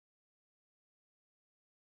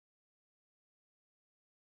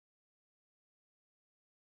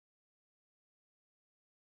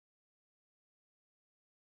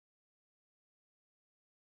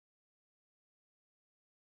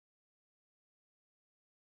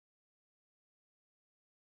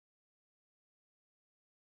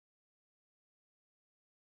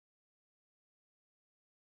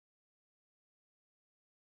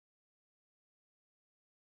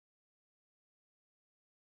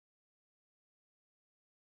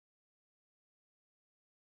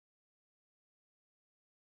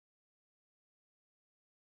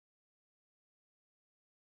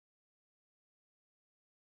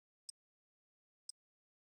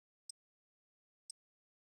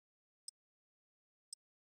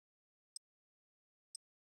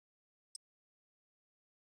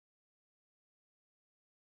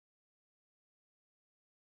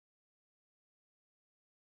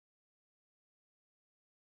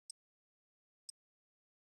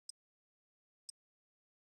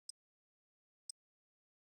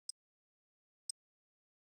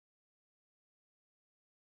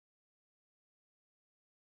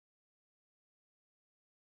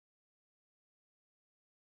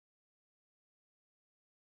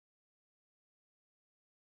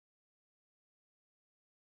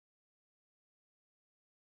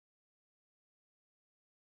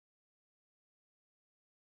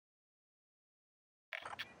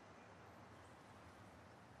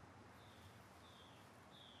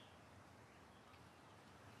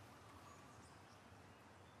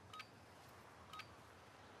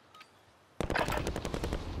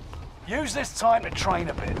Use this time to train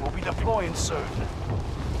a bit. We'll be deploying soon.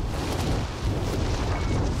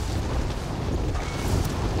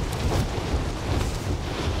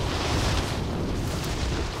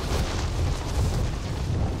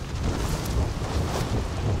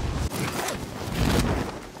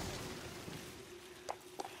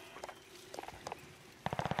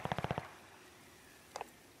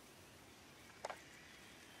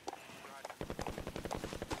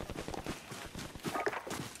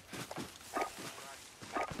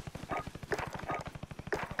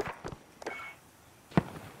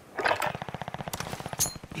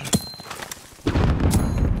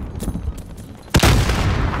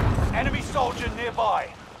 Enemy soldier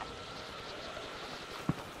nearby.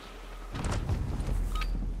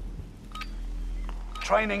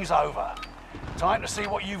 Training's over. Time to see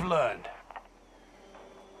what you've learned.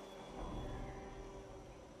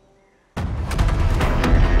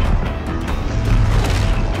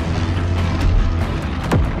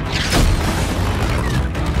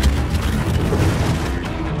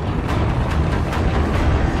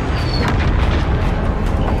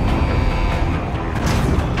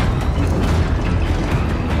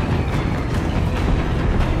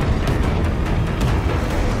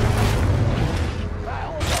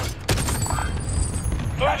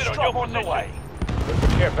 Cash drop on the way. There's a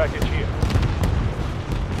care package here.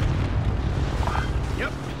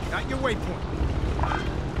 Yep, got your waypoint.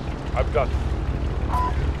 I've got it.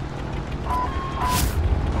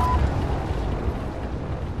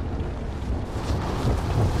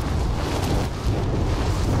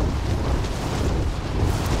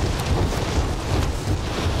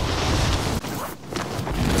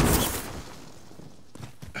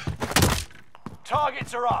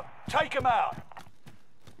 Targets are up. Take them out.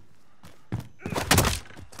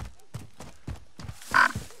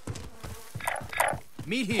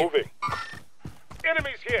 Meet here. Moving.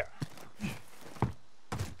 Enemies here.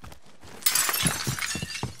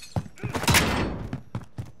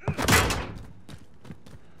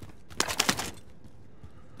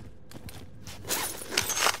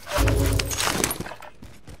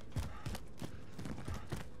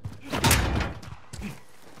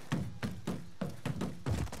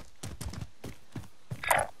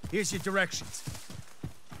 Here's your directions.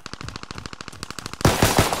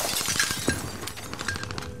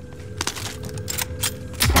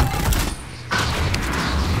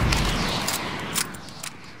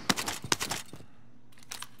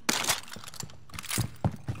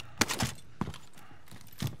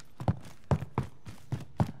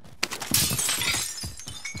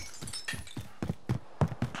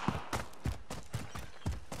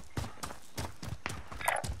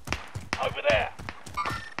 Over there.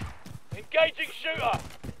 Engaging shooter.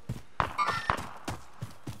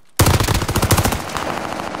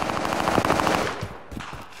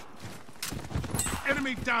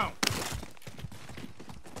 Enemy down.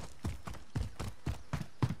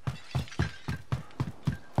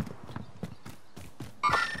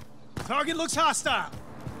 Target looks hostile.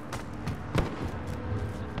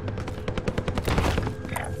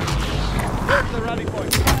 There's the rally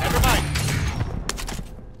point. Never mind.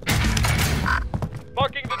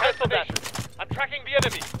 Marking the destination. I'm tracking the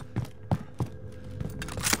enemy.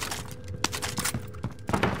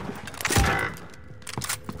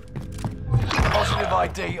 Positive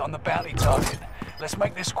ID on the bounty target. Let's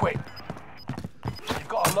make this quick. You've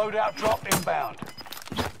got a loadout drop inbound.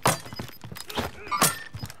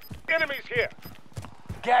 Enemies here.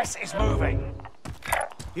 Gas is moving.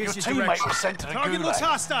 Here's Your your teammate directions. was sent to the Target looks Gulag.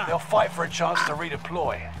 hostile. They'll fight for a chance to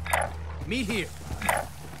redeploy. Meet here.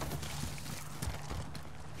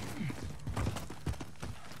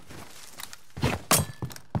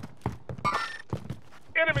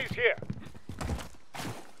 Enemies here.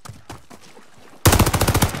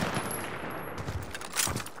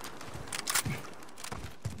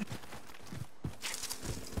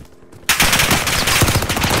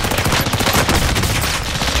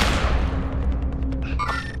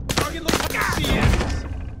 Target looks hostile.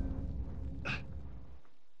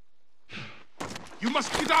 You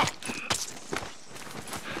must get out.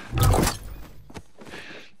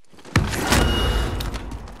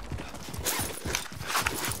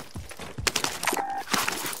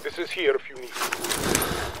 This is here if you need it.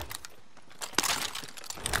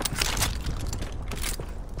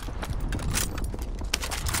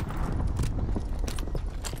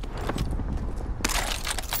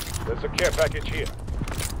 There's a care package here.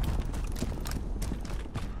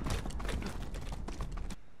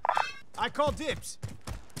 I call dibs.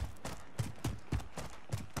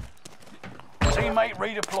 Teammate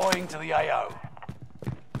redeploying to the AO.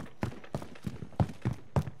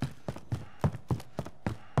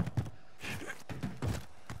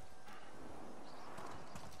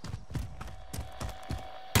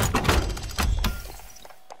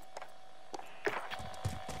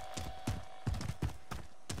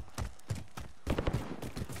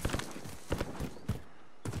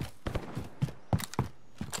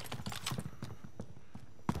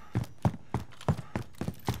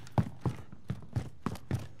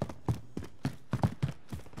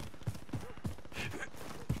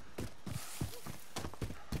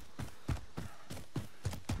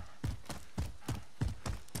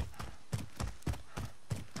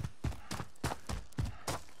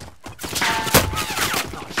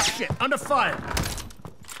 Shit, under fire.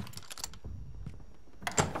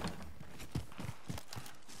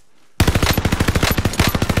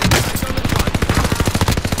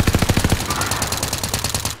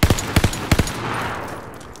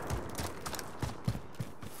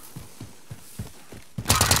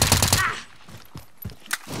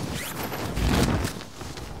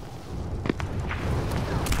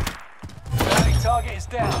 Bounty target is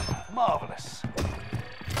down. Marvelous.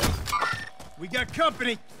 We got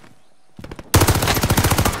company.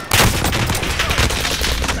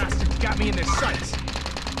 Bastard got me in their sights.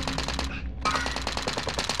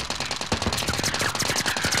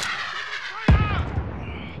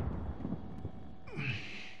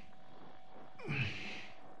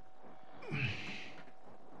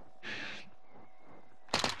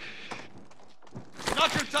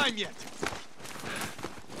 Not your time yet.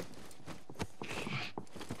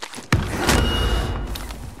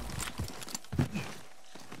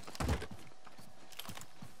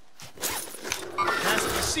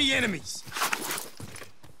 Bastard, I see enemies.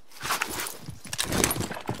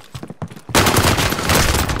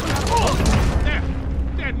 There!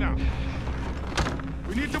 Dead now.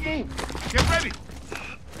 We need to move. Get ready.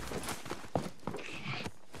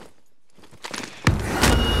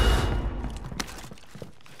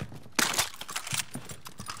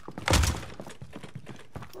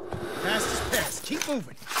 Past is past. Keep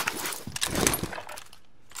moving.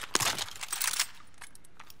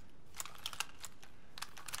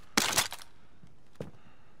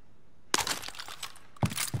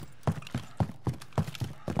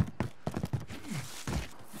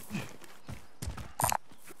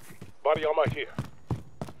 Body armor here.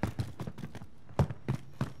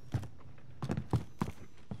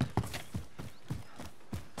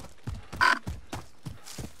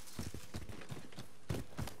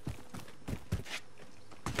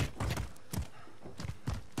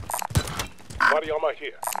 Body armor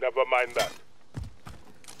here. Never mind that.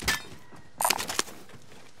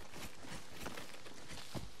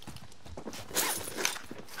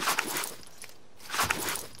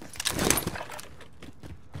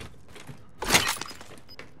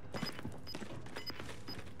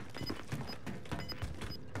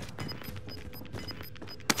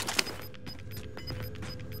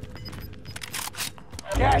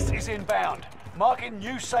 Gas is inbound. Marking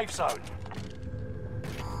new safe zone.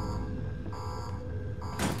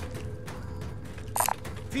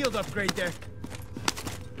 Field upgrade there.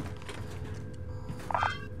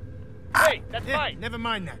 Hey, that's Yeah, mine. never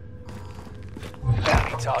mind that.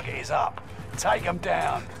 Bounty target is up. Take them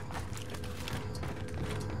down.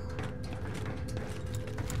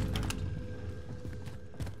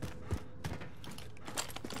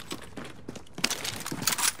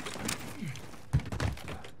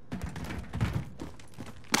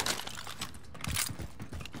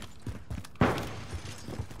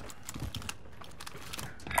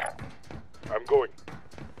 I'm going.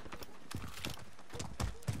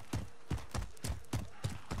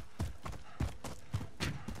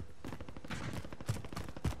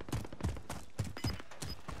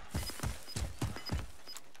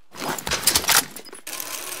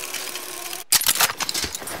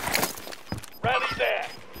 Rally there.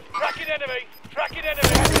 Tracking enemy. Tracking enemy.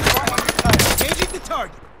 Right on your tail. Changing the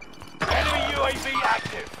target. Enemy UAV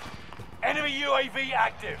active. Enemy UAV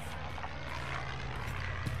active.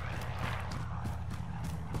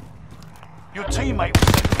 Your teammate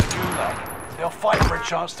was sent to the Gulag. They'll fight for a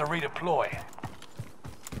chance to redeploy.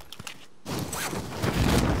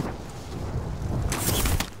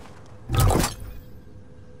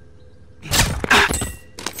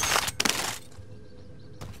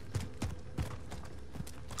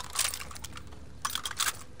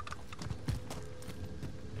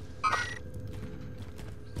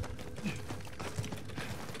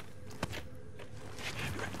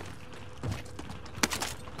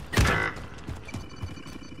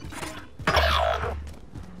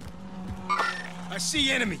 I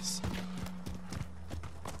see enemies.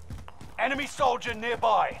 Enemy soldier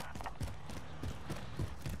nearby.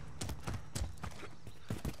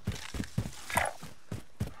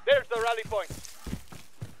 There's the rally point.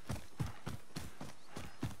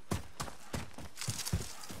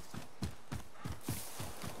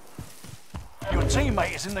 Your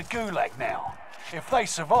teammate is in the Gulag now. If they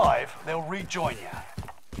survive, they'll rejoin you.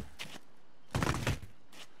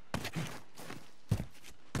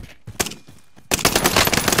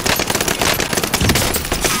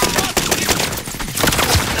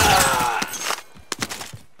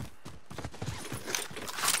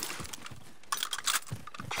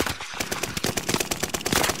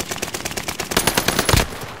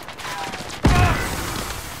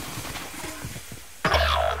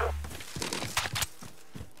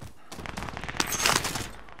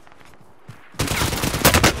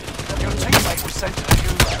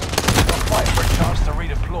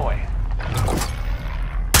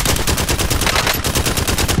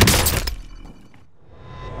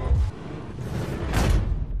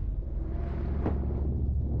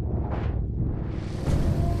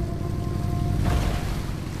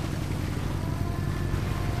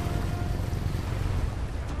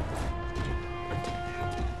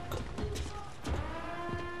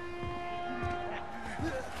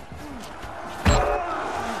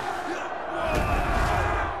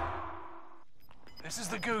 This is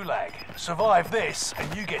the Gulag. Survive this,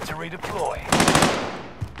 and you get to redeploy.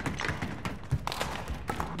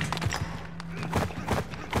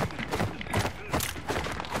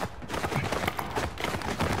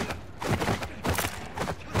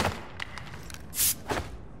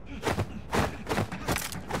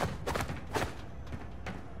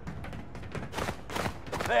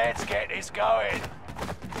 Let's get this going.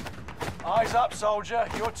 Eyes up, soldier.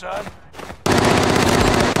 Your turn.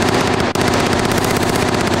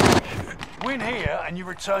 Win here and you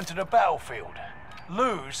return to the battlefield.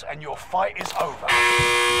 Lose and your fight is over.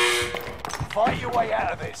 Fight your way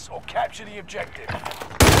out of this or capture the objective.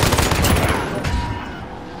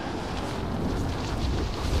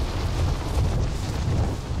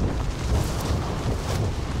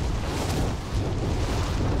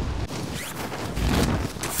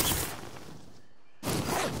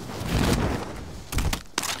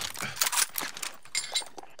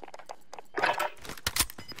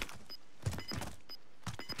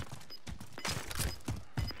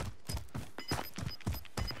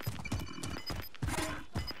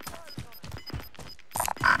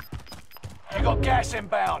 You got gas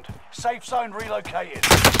inbound. Safe zone relocated.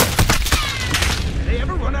 Did they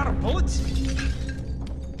ever run out of bullets?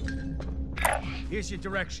 Here's your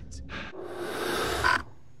directions.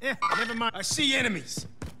 Never mind. I see enemies.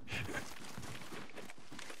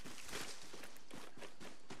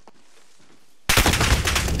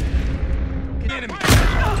 Enemy.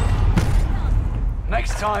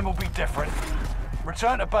 Next time will be different.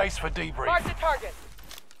 Return to base for debrief. Mark the target.